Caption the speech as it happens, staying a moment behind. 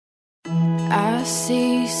I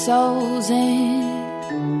see souls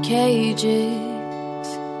in cages,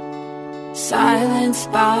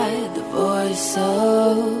 silenced by the voice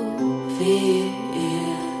of fear.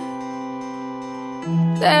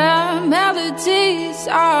 Their melodies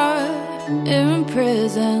are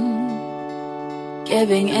imprisoned,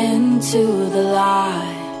 giving into the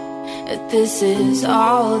lie that this is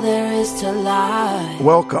all there is to life.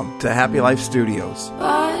 Welcome to Happy Life Studios.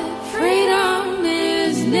 But freedom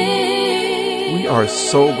is near. We are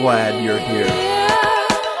so glad you're here.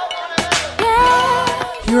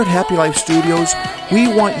 Here at Happy Life Studios, we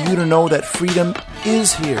want you to know that freedom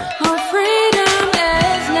is here.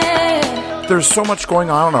 There's so much going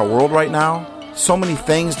on in our world right now, so many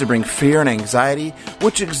things to bring fear and anxiety,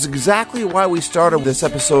 which is exactly why we started this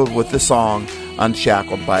episode with the song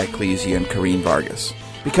Unshackled by Ecclesia and Kareen Vargas.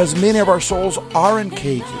 Because many of our souls are in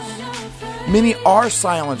cages. Many are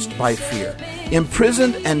silenced by fear,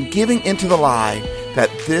 imprisoned and giving into the lie that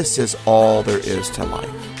this is all there is to life.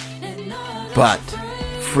 But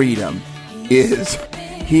freedom is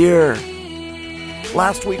here.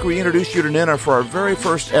 Last week we introduced you to Nina for our very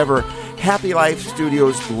first ever Happy Life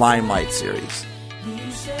Studios Limelight series.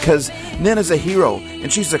 Because Nina's a hero,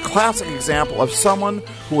 and she's a classic example of someone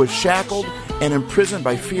who was shackled and imprisoned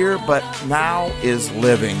by fear, but now is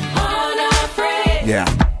living. Unafraid. Yeah.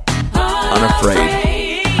 Unafraid.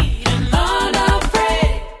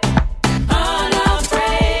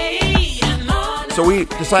 So we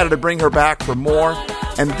decided to bring her back for more,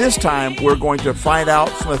 and this time we're going to find out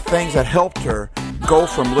some of the things that helped her go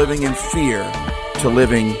from living in fear to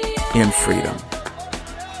living in freedom.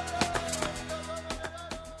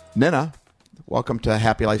 Nina, welcome to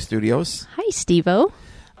Happy Life Studios. Hi, Steve-O.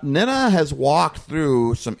 Nina has walked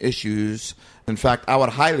through some issues. In fact, I would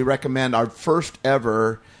highly recommend our first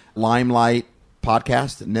ever Limelight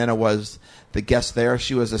podcast. Nina was the guest there.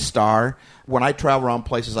 She was a star. When I travel around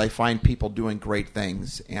places, I find people doing great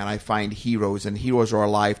things, and I find heroes, and heroes are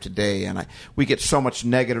alive today. And we get so much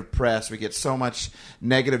negative press, we get so much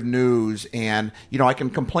negative news, and I can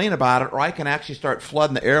complain about it, or I can actually start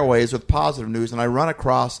flooding the airways with positive news. And I run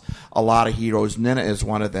across a lot of heroes. Nina is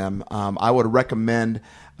one of them. I would recommend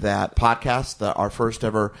that podcast, our first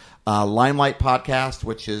ever Limelight podcast,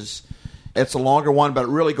 which is. It's a longer one, but it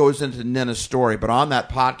really goes into Nina's story. But on that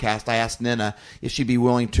podcast, I asked Nina if she'd be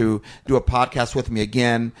willing to do a podcast with me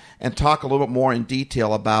again and talk a little bit more in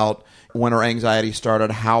detail about when her anxiety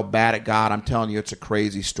started, how bad it got. I'm telling you, it's a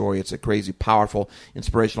crazy story. It's a crazy, powerful,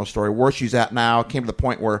 inspirational story. Where she's at now came to the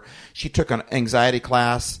point where she took an anxiety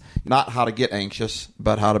class, not how to get anxious,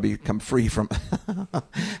 but how to become free from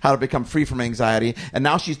anxiety. And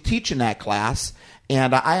now she's teaching that class.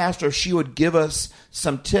 And I asked her if she would give us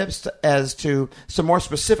some tips as to some more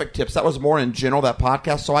specific tips. That was more in general, that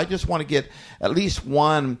podcast. So I just want to get at least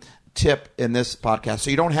one tip in this podcast. So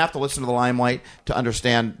you don't have to listen to the Limelight to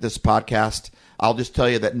understand this podcast. I'll just tell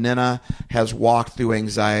you that Nina has walked through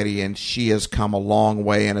anxiety, and she has come a long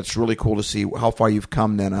way. And it's really cool to see how far you've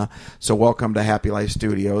come, Nina. So welcome to Happy Life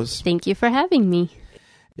Studios. Thank you for having me.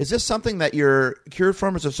 Is this something that you're cured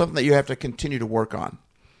from, or is it something that you have to continue to work on?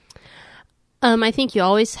 I think you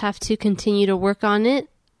always have to continue to work on it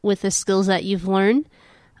with the skills that you've learned.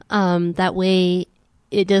 That way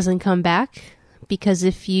it doesn't come back, because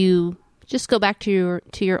if you just go back to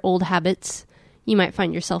your old habits, you might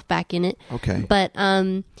find yourself back in it. Okay. But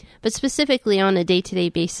specifically on a day-to-day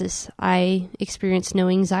basis, I experience no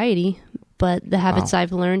anxiety, but the habits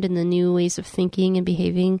I've learned and the new ways of thinking and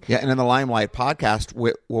behaving. Yeah, and in the Limelight podcast,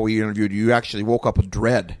 where we interviewed you, actually woke up with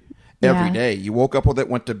dread. Every day. You woke up with it,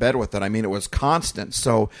 went to bed with it. I mean, it was constant.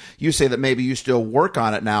 So you say that maybe you still work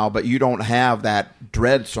on it now, but you don't have that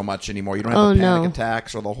dread so much anymore. You don't have the panic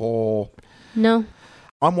attacks or the whole... No.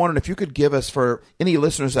 I'm wondering if you could give us, for any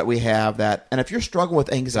listeners that we have, that, and if you're struggling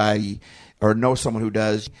with anxiety or know someone who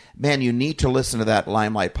does, man, you need to listen to that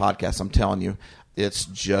Limelight podcast. I'm telling you, it's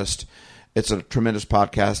a tremendous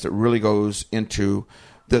podcast. It really goes into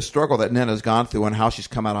the struggle that Nina's gone through and how she's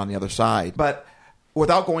come out on the other side. But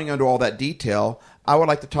without going into all that detail, I would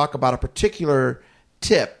like to talk about a particular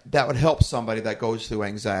tip that would help somebody that goes through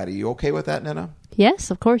anxiety. You okay with that, Nina? Yes,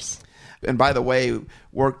 of course. And by the way,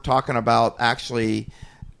 we're talking about actually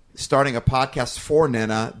starting a podcast for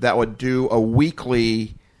Nina that would do a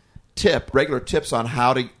weekly regular tips on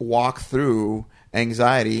how to walk through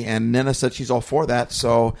anxiety. And Nina said she's all for that.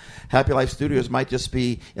 So Happy Life Studios might just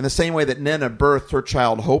be, in the same way that Nina birthed her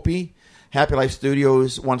child Hopi, Happy Life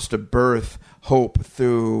Studios wants to birth hope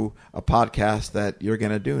through a podcast that you're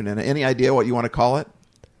going to do. And any idea what you want to call it?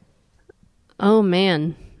 Oh,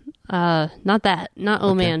 man. Not that. Not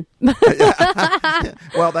oh, man.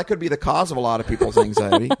 Well, that could be the cause of a lot of people's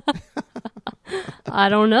anxiety. I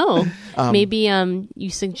don't know. Maybe you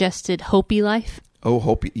suggested Hopi Life. Oh,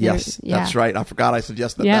 Hopi. Yes, Yeah. that's right. I forgot I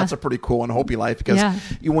suggested that. Yeah. That's a pretty cool one, Hopi Life, because Yeah.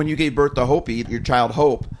 when you gave birth to Hopi, your child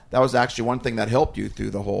Hope, that was actually one thing that helped you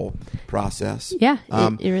through the whole process. Yeah,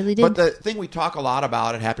 it really did. But the thing we talk a lot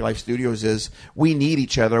about at Happy Life Studios is we need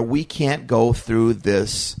each other. We can't go through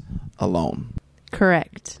this alone.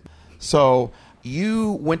 Correct. So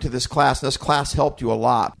you went to this class, and this class helped you a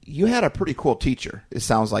lot. You had a pretty cool teacher, it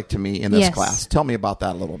sounds like to me, in this Yes. class. Tell me about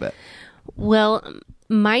that a little bit. Well,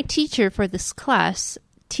 my teacher for this class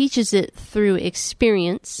teaches it through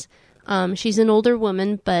experience. She's an older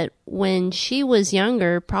woman, but when she was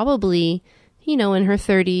younger, probably, in her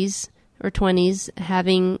 30s or 20s,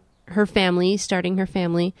 having her family, starting her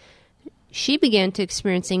family, she began to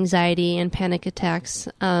experience anxiety and panic attacks,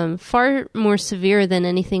 far more severe than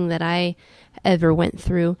anything that I ever went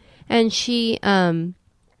through. And she,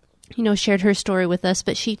 shared her story with us,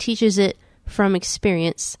 but she teaches it from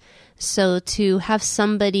experience. So to have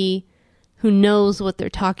somebody who knows what they're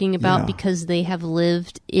talking about Yeah. because they have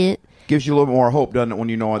lived it. Gives you a little bit more hope, doesn't it, when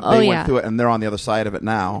you know they went through it and they're on the other side of it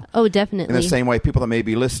now. Oh, definitely. In the same way, people that may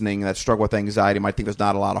be listening that struggle with anxiety might think there's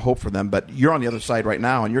not a lot of hope for them, but you're on the other side right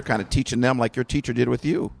now, and you're kind of teaching them like your teacher did with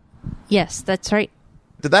you. Yes, that's right.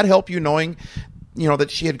 Did that help you knowing, that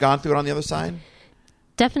she had gone through it on the other side?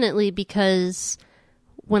 Definitely, because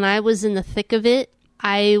when I was in the thick of it,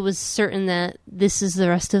 I was certain that this is the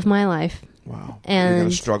rest of my life. Wow. And you're going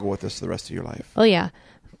to struggle with this the rest of your life. Oh, yeah.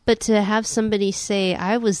 But to have somebody say,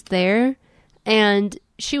 I was there, and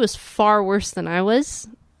she was far worse than I was,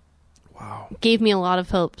 Wow. gave me a lot of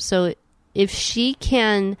hope. So if she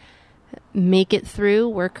can make it through,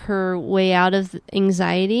 work her way out of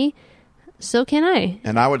anxiety, so can I.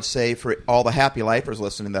 And I would say for all the happy lifers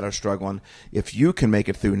listening that are struggling, if you can make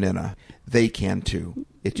it through Nina, they can too.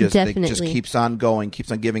 It just keeps on going,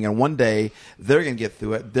 keeps on giving. And one day they're going to get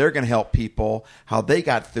through it. They're going to help people how they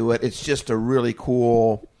got through it. It's just a really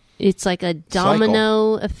cool. It's like a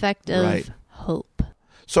domino effect of hope.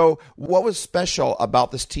 So what was special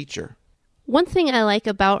about this teacher? One thing I like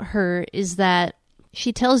about her is that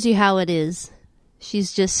she tells you how it is.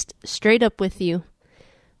 She's just straight up with you.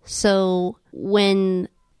 So when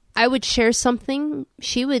I would share something,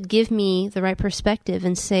 she would give me the right perspective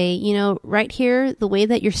and say, right here, the way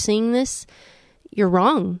that you're seeing this, you're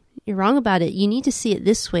wrong. You're wrong about it. You need to see it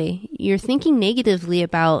this way. You're thinking negatively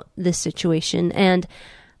about this situation. And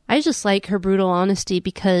I just like her brutal honesty,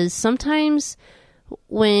 because sometimes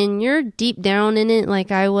when you're deep down in it,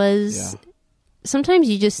 like I was, sometimes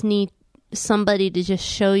you just need somebody to just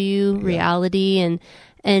show you reality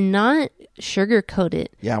and not sugarcoat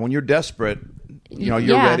it. Yeah, when you're desperate, you're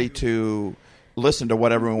ready to listen to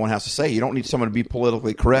what everyone has to say. You don't need someone to be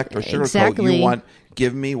politically correct or sugarcoat. Exactly. You want,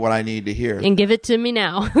 give me what I need to hear. And give it to me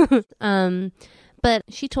now. But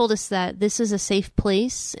she told us that this is a safe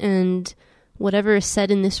place, and whatever is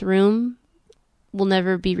said in this room will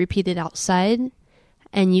never be repeated outside.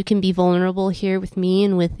 And you can be vulnerable here with me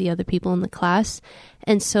and with the other people in the class.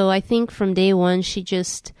 And so I think from day one, she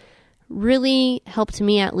just really helped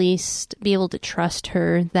me at least be able to trust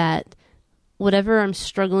her that whatever I'm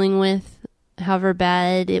struggling with, however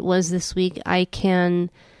bad it was this week, I can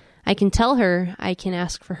tell her, I can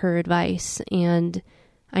ask for her advice. And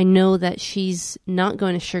I know that she's not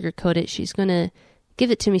going to sugarcoat it. She's going to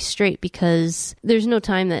give it to me straight, because there's no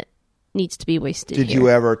time that needs to be wasted. Did you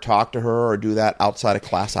ever talk to her or do that outside of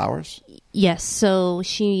class hours? Yes. So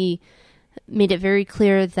she made it very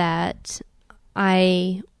clear that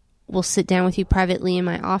I will sit down with you privately in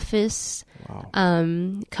my office. Wow.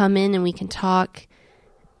 Come in and we can talk.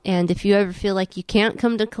 And if you ever feel like you can't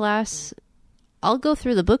come to class, I'll go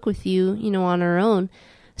through the book with you, on our own.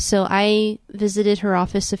 So I visited her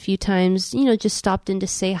office a few times, just stopped in to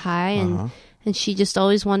say hi. And she just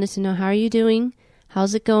always wanted to know, how are you doing?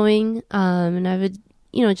 How's it going? And I would,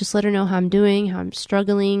 just let her know how I'm doing, how I'm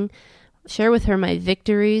struggling, share with her my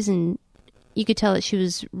victories. And you could tell that she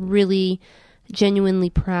was really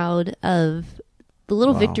genuinely proud of the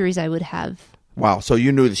little victories I would have. Wow. So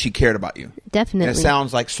you knew that she cared about you. Definitely. And it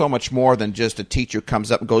sounds like so much more than just a teacher who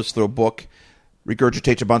comes up and goes through a book,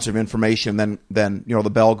 regurgitates a bunch of information, then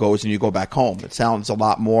the bell goes and you go back home. It sounds a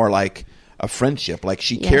lot more like a friendship, like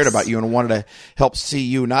she cared about you and wanted to help see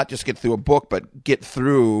you not just get through a book, but get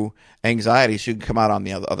through anxiety so you can come out on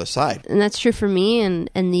the other side. And that's true for me and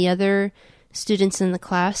the other students in the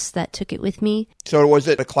class that took it with me. So was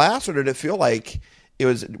it a class, or did it feel like it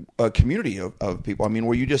was a community of people? I mean,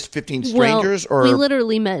 were you just 15 strangers? Well, we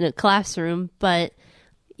literally met in a classroom, but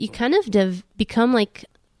you kind of become like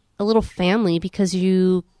a little family, because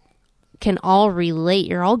you can all relate.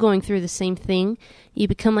 You're all going through the same thing. You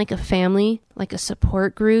become like a family, like a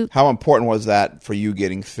support group. How important was that for you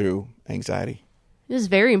getting through anxiety? It was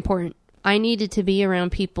very important. I needed to be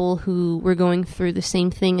around people who were going through the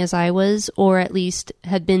same thing as I was, or at least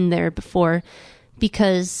had been there before,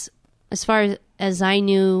 because as far as I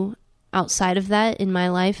knew outside of that in my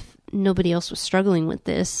life, nobody else was struggling with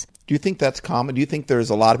this. Do you think that's common? Do you think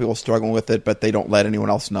there's a lot of people struggling with it, but they don't let anyone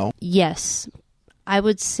else know? Yes. I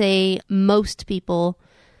would say most people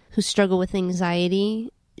who struggle with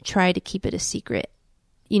anxiety try to keep it a secret.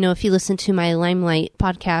 You know, if you listen to my Limelight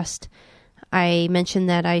podcast, I mentioned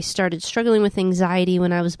that I started struggling with anxiety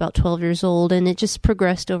when I was about 12 years old, and it just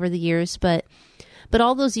progressed over the years. But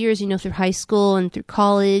all those years, you know, through high school and through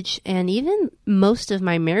college, and even most of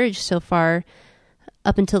my marriage so far,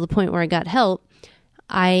 up until the point where I got help,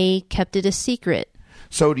 I kept it a secret.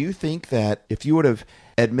 So do you think that if you would have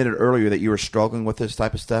admitted earlier that you were struggling with this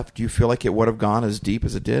type of stuff, do you feel like it would have gone as deep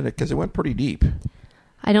as it did? Because it went pretty deep.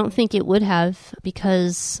 I don't think it would have,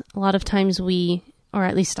 because a lot of times or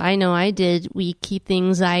at least I know I did, we keep the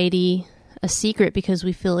anxiety a secret because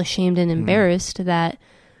we feel ashamed and embarrassed that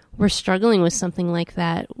we're struggling with something like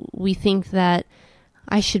that. We think that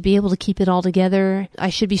I should be able to keep it all together. I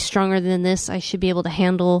should be stronger than this. I should be able to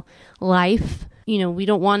handle life. You know, we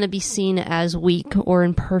don't want to be seen as weak or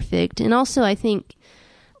imperfect. And also, I think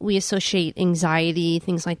we associate anxiety,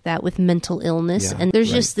 things like that, with mental illness. And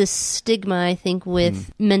there's just this stigma, I think,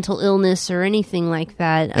 with mental illness or anything like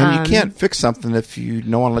that. And you can't fix something if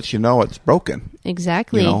no one lets you know it's broken.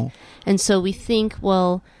 Exactly. You know? And so we think,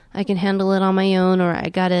 well, I can handle it on my own, or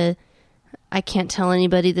I can't tell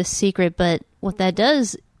anybody this secret. But what that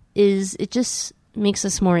does is it just makes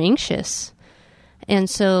us more anxious. And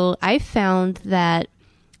so I found that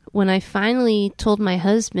when I finally told my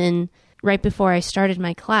husband, right before I started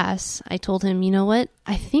my class, I told him, you know what?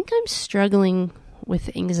 I think I'm struggling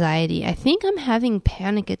with anxiety. I think I'm having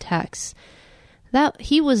panic attacks.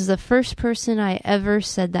 He was the first person I ever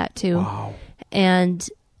said that to. Wow. And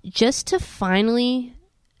just to finally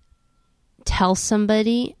tell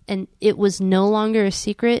somebody, and it was no longer a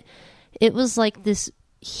secret, it was like this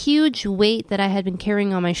huge weight that I had been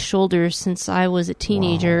carrying on my shoulders since I was a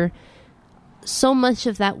teenager. Wow. So much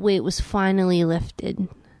of that weight was finally lifted.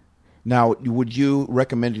 Now, would you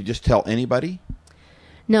recommend you just tell anybody?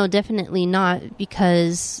 No, definitely not,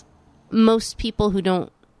 because most people who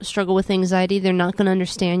don't struggle with anxiety, they're not going to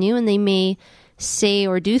understand you, and they may say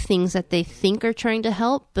or do things that they think are trying to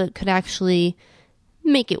help, but could actually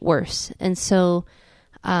make it worse. And so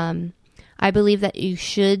I believe that you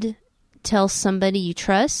should tell somebody you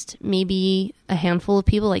trust, maybe a handful of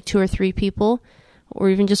people, like 2 or 3 people, or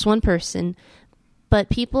even just one person. But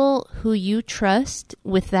people who you trust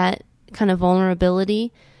with that kind of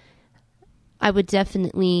vulnerability, I would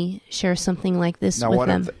definitely share something like this now, with what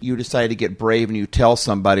them. If you decide to get brave and you tell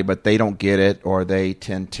somebody, but they don't get it, or they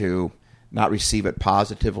tend to not receive it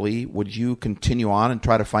positively? Would you continue on and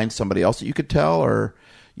try to find somebody else that you could tell? Or,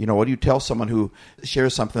 you know, what do you tell someone who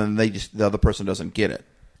shares something and the other person doesn't get it?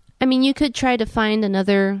 I mean, you could try to find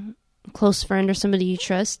another close friend or somebody you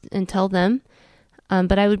trust and tell them.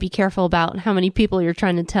 But I would be careful about how many people you're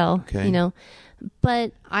trying to tell, you know.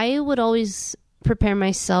 But I would always prepare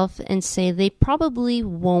myself and say they probably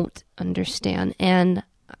won't understand. And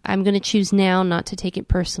I'm going to choose now not to take it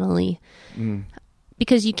personally.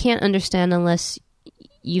 Because you can't understand unless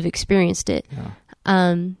you've experienced it.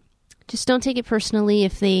 Yeah. Just don't take it personally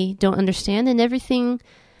if they don't understand. And everything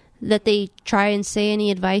that they try and say, any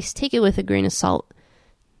advice, take it with a grain of salt.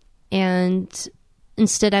 And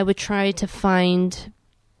instead, I would try to find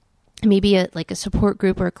maybe a support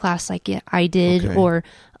group or a class like I did, or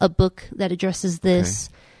a book that addresses this,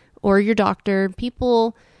 or your doctor,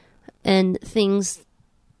 people and things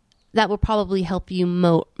that will probably help you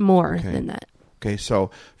more than that. Okay, so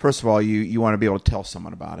first of all, you want to be able to tell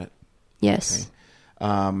someone about it. Yes.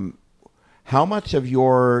 Okay. How much of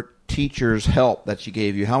your teacher's help that she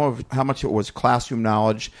gave you, how much it was classroom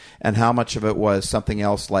knowledge, and how much of it was something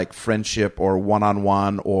else like friendship or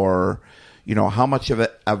one-on-one, or, you know, how much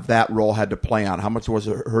of that role had to play on? How much was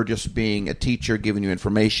it her just being a teacher giving you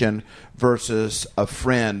information versus a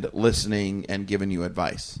friend listening and giving you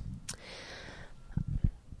advice?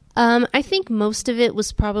 I think most of it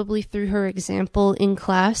was probably through her example in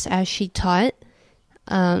class as she taught,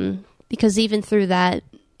 because even through that,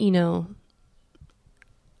 you know,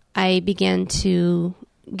 I began to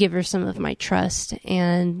give her some of my trust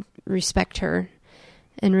and respect her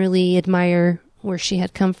and really admire where she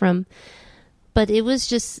had come from. But it was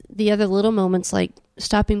just the other little moments, like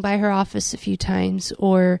stopping by her office a few times,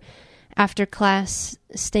 or after class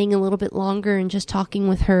staying a little bit longer and just talking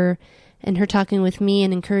with her and her talking with me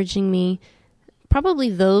and encouraging me, probably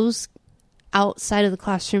those outside of the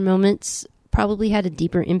classroom moments probably had a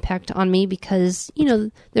deeper impact on me because,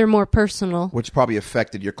 they're more personal. Which probably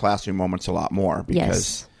affected your classroom moments a lot more.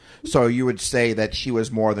 Because, yes. So you would say that she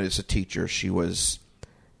was more than just a teacher. She was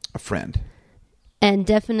a friend. And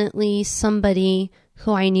definitely somebody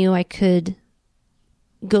who I knew I could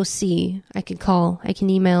go see, I could call, I can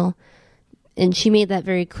email. And she made that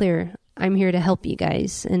very clear. I'm here to help you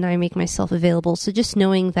guys, and I make myself available. So just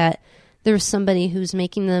knowing that there was somebody who's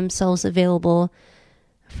making themselves available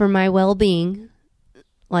for my well-being,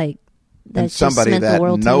 like that, and somebody just meant that the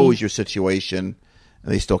world knows to me. your situation,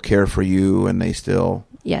 and they still care for you, and they still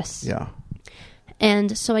Yes. Yeah.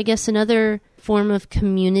 And so I guess another form of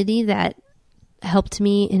community that helped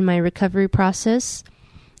me in my recovery process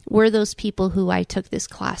were those people who I took this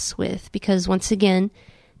class with, because once again,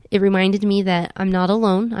 it reminded me that I'm not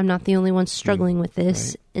alone. I'm not the only one struggling with this.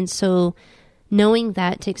 Right. And so knowing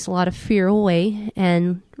that takes a lot of fear away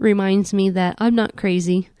and reminds me that I'm not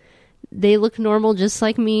crazy. They look normal just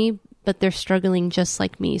like me, but they're struggling just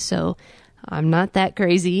like me. So I'm not that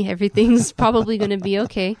crazy. Everything's probably going to be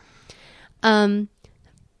okay. But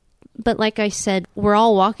like I said, we're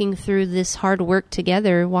all walking through this hard work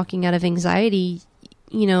together, walking out of anxiety.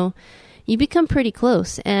 You become pretty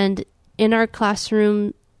close. And in our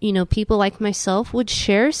classroom, people like myself would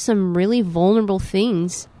share some really vulnerable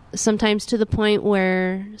things, sometimes to the point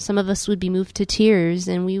where some of us would be moved to tears,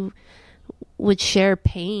 and we would share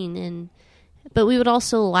pain, but we would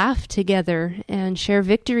also laugh together and share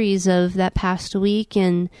victories of that past week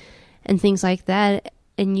and things like that.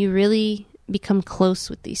 And you really become close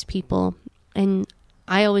with these people. And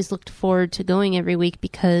I always looked forward to going every week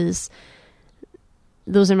because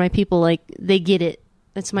those are my people. Like, they get it.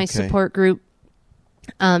 That's my support group.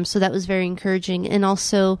 So that was very encouraging. And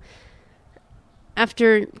also,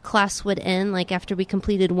 after class would end, like after we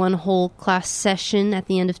completed one whole class session at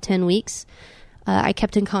the end of 10 weeks, I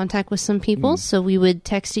kept in contact with some people. So we would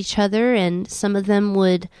text each other, and some of them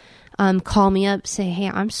would call me up, say, hey,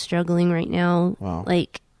 I'm struggling right now. Wow.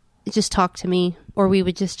 Like, just talk to me. Or we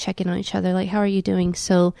would just check in on each other, like, how are you doing?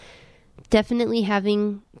 So definitely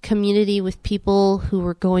having community with people who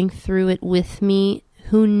were going through it with me,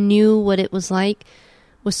 who knew what it was like,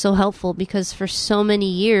 was so helpful, because for so many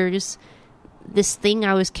years, this thing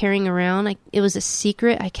I was carrying around, it was a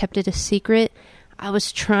secret. I kept it a secret. I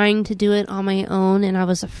was trying to do it on my own, and I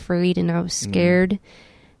was afraid and I was scared,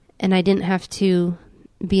 and I didn't have to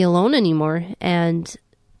be alone anymore. And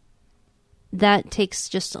that takes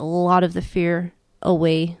just a lot of the fear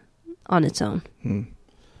away on its own.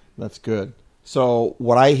 That's good. So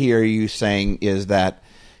what I hear you saying is that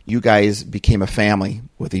you guys became a family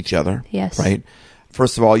with each other. Yes. Right?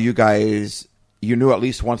 First of all, you guys, you knew at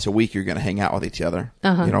least once a week you're going to hang out with each other,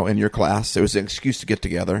 in your class. It was an excuse to get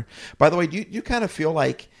together. By the way, do you kind of feel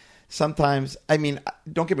like sometimes,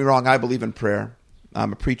 don't get me wrong, I believe in prayer.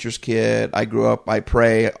 I'm a preacher's kid. I grew up, I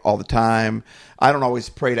pray all the time. I don't always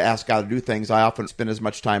pray to ask God to do things. I often spend as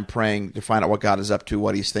much time praying to find out what God is up to,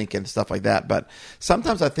 what he's thinking, stuff like that. But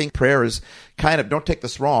sometimes I think prayer is kind of, don't take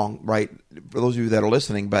this wrong, right, for those of you that are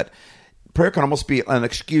listening, but prayer can almost be an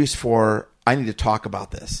excuse for, I need to talk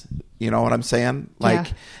about this. You know what I'm saying? Like,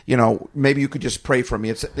 maybe you could just pray for me.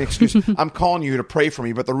 It's an excuse. I'm calling you to pray for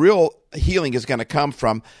me, but the real healing is going to come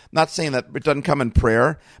from, not saying that it doesn't come in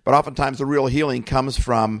prayer, but oftentimes the real healing comes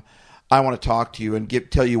from, I want to talk to you and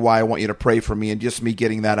tell you why I want you to pray for me, and just me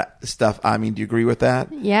getting that stuff. Do you agree with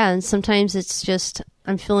that? Yeah, and sometimes it's just,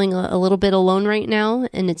 I'm feeling a little bit alone right now,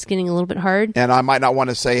 and it's getting a little bit hard. And I might not want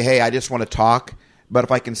to say, hey, I just want to talk. But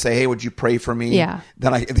if I can say, hey, would you pray for me? Yeah.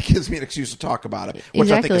 Then it gives me an excuse to talk about it, which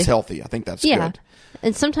I think is healthy. I think that's good.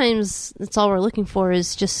 And sometimes that's all we're looking for,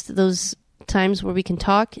 is just those times where we can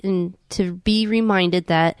talk and to be reminded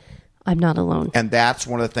that I'm not alone. And that's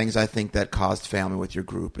one of the things I think that caused family with your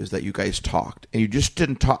group, is that you guys talked. And you just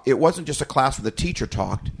didn't talk. It wasn't just a class where the teacher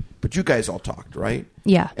talked, but you guys all talked, right?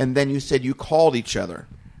 Yeah. And then you said you called each other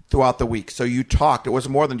throughout the week. So you talked. It was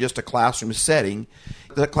more than just a classroom setting.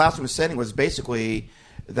 The classroom setting was basically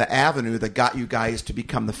the avenue that got you guys to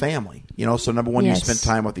become the family. So number one, you spent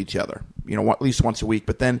time with each other, at least once a week.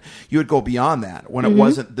 But then you would go beyond that. When it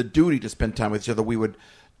wasn't the duty to spend time with each other, we would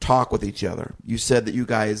talk with each other. You said that you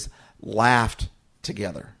guys laughed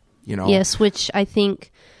together, Yes, which I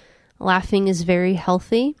think laughing is very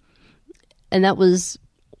healthy. And that was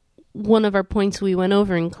one of our points we went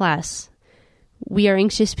over in class. We are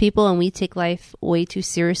anxious people, and we take life way too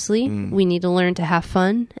seriously. We need to learn to have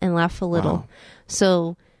fun and laugh a little. Wow.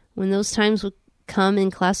 So when those times would come in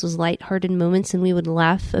class, was lighthearted moments, and we would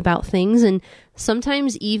laugh about things, and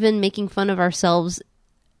sometimes even making fun of ourselves.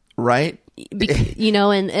 Right?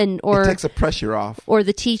 or it takes the pressure off. Or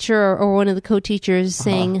the teacher or one of the co-teachers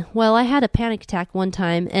saying, well, I had a panic attack one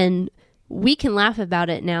time, and we can laugh about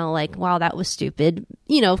it now, like, wow, that was stupid.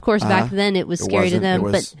 Of course, back then it was scary to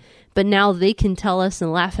them, but now they can tell us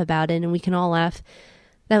and laugh about it, and we can all laugh.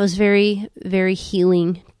 That was very, very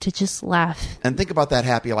healing to just laugh. And think about that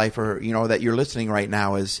happy lifer, that you're listening right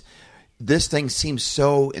now is, this thing seems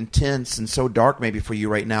so intense and so dark maybe for you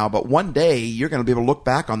right now, but one day you're going to be able to look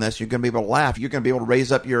back on this. You're going to be able to laugh. You're going to be able to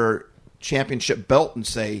raise up your championship belt and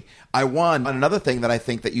say, I won. And another thing that I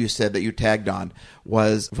think that you said that you tagged on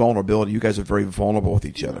was vulnerability. You guys are very vulnerable with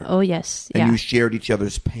each other. Oh, yes. And you shared each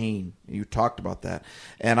other's pain. You talked about that.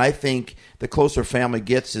 And I think the closer family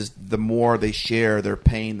gets is the more they share their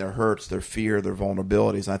pain, their hurts, their fear, their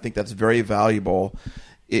vulnerabilities. And I think that's very valuable.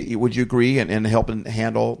 Would you agree in helping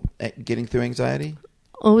handle getting through anxiety?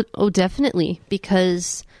 Oh, definitely.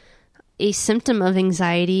 Because a symptom of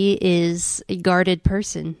anxiety is a guarded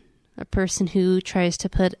person, a person who tries to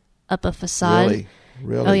put up a facade.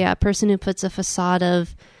 Really? Oh, yeah. A person who puts a facade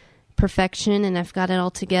of perfection and I've got it all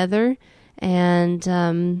together. And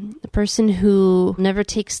a person who never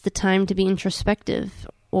takes the time to be introspective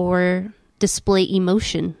or display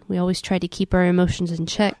emotion. We always try to keep our emotions in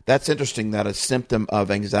check. That's interesting that a symptom of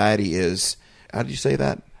anxiety is, how did you say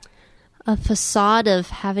that? A facade of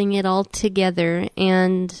having it all together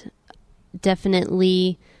and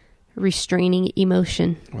definitely restraining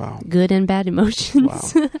emotion. Wow. Good and bad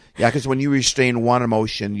emotions. Wow. Yeah, because when you restrain one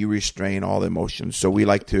emotion, you restrain all the emotions. So we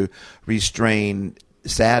like to restrain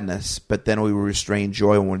sadness, but then we restrain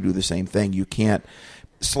joy when we do the same thing. You can't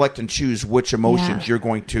select and choose which emotions you're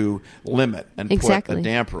going to limit and put a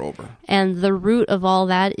damper over. And the root of all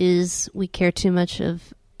that is we care too much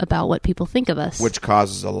about what people think of us. Which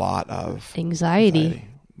causes a lot of anxiety.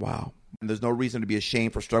 Wow. And there's no reason to be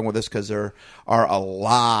ashamed for struggling with this because there are a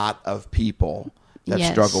lot of people that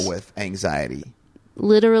struggle with anxiety.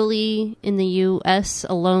 Literally in the U.S.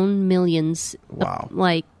 alone, millions. Wow.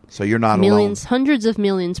 So you're not millions, alone. Hundreds of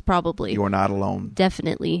millions probably. You are not alone.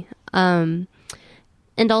 Definitely.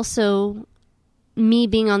 And also, me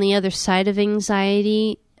being on the other side of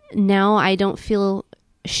anxiety, now I don't feel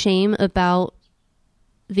shame about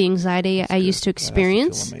the anxiety I used to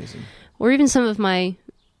experience, or even some of my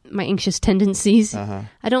anxious tendencies. I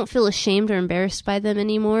don't feel ashamed or embarrassed by them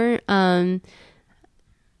anymore.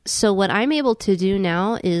 So what I'm able to do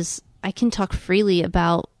now is I can talk freely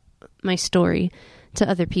about my story to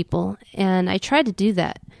other people, and I try to do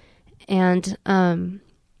that. And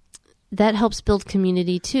that helps build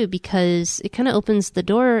community too, because it kind of opens the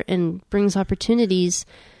door and brings opportunities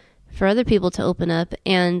for other people to open up.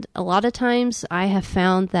 And a lot of times I have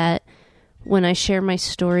found that when I share my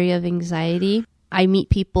story of anxiety, I meet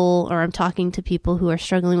people or I'm talking to people who are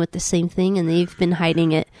struggling with the same thing and they've been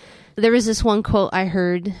hiding it. There was this one quote I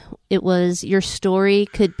heard. It was, your story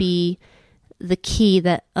could be the key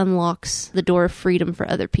that unlocks the door of freedom for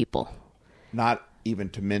other people. Not even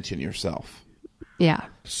to mention yourself. Yeah.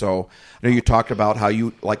 So I know you talked about how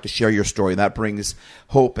you like to share your story. That brings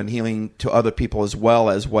hope and healing to other people as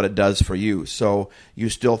well as what it does for you. So you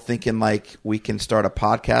still thinking like we can start a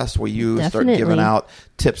podcast where you start giving out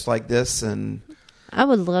tips like this? And I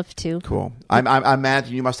would love to. Cool. I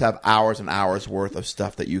imagine you must have hours and hours worth of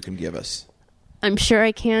stuff that you can give us. I'm sure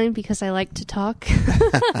I can because I like to talk.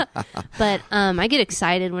 But I get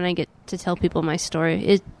excited when I get to tell people my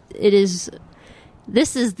story.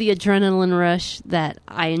 This is the adrenaline rush that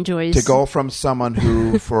I enjoy. To go from someone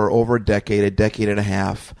who, for over a decade and a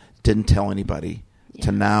half, didn't tell anybody,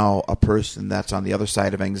 to now a person that's on the other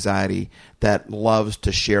side of anxiety that loves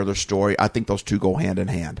to share their story. I think those two go hand in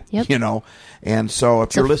hand. Yep. And so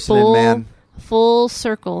if you're listening, man. Full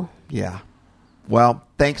circle. Yeah. Well,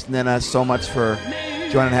 thanks, Nina, so much for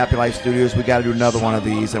joining Happy Life Studios. We got to do another one of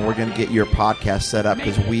these, and we're going to get your podcast set up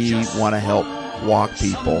because we want to help walk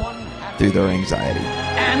people through their anxiety.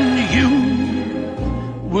 And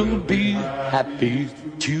you will be happy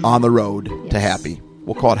too. On the road to happy.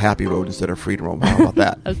 We'll call it Happy Road instead of Freedom Road. How about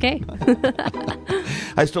that? Okay.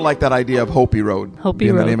 I still like that idea of Hopi Road. Hopi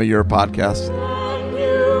Road. The name of your podcast.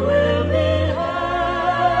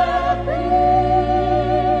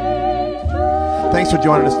 Thanks for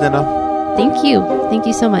joining us, Nina. Thank you. Thank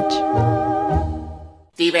you so much.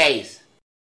 Steve Ace.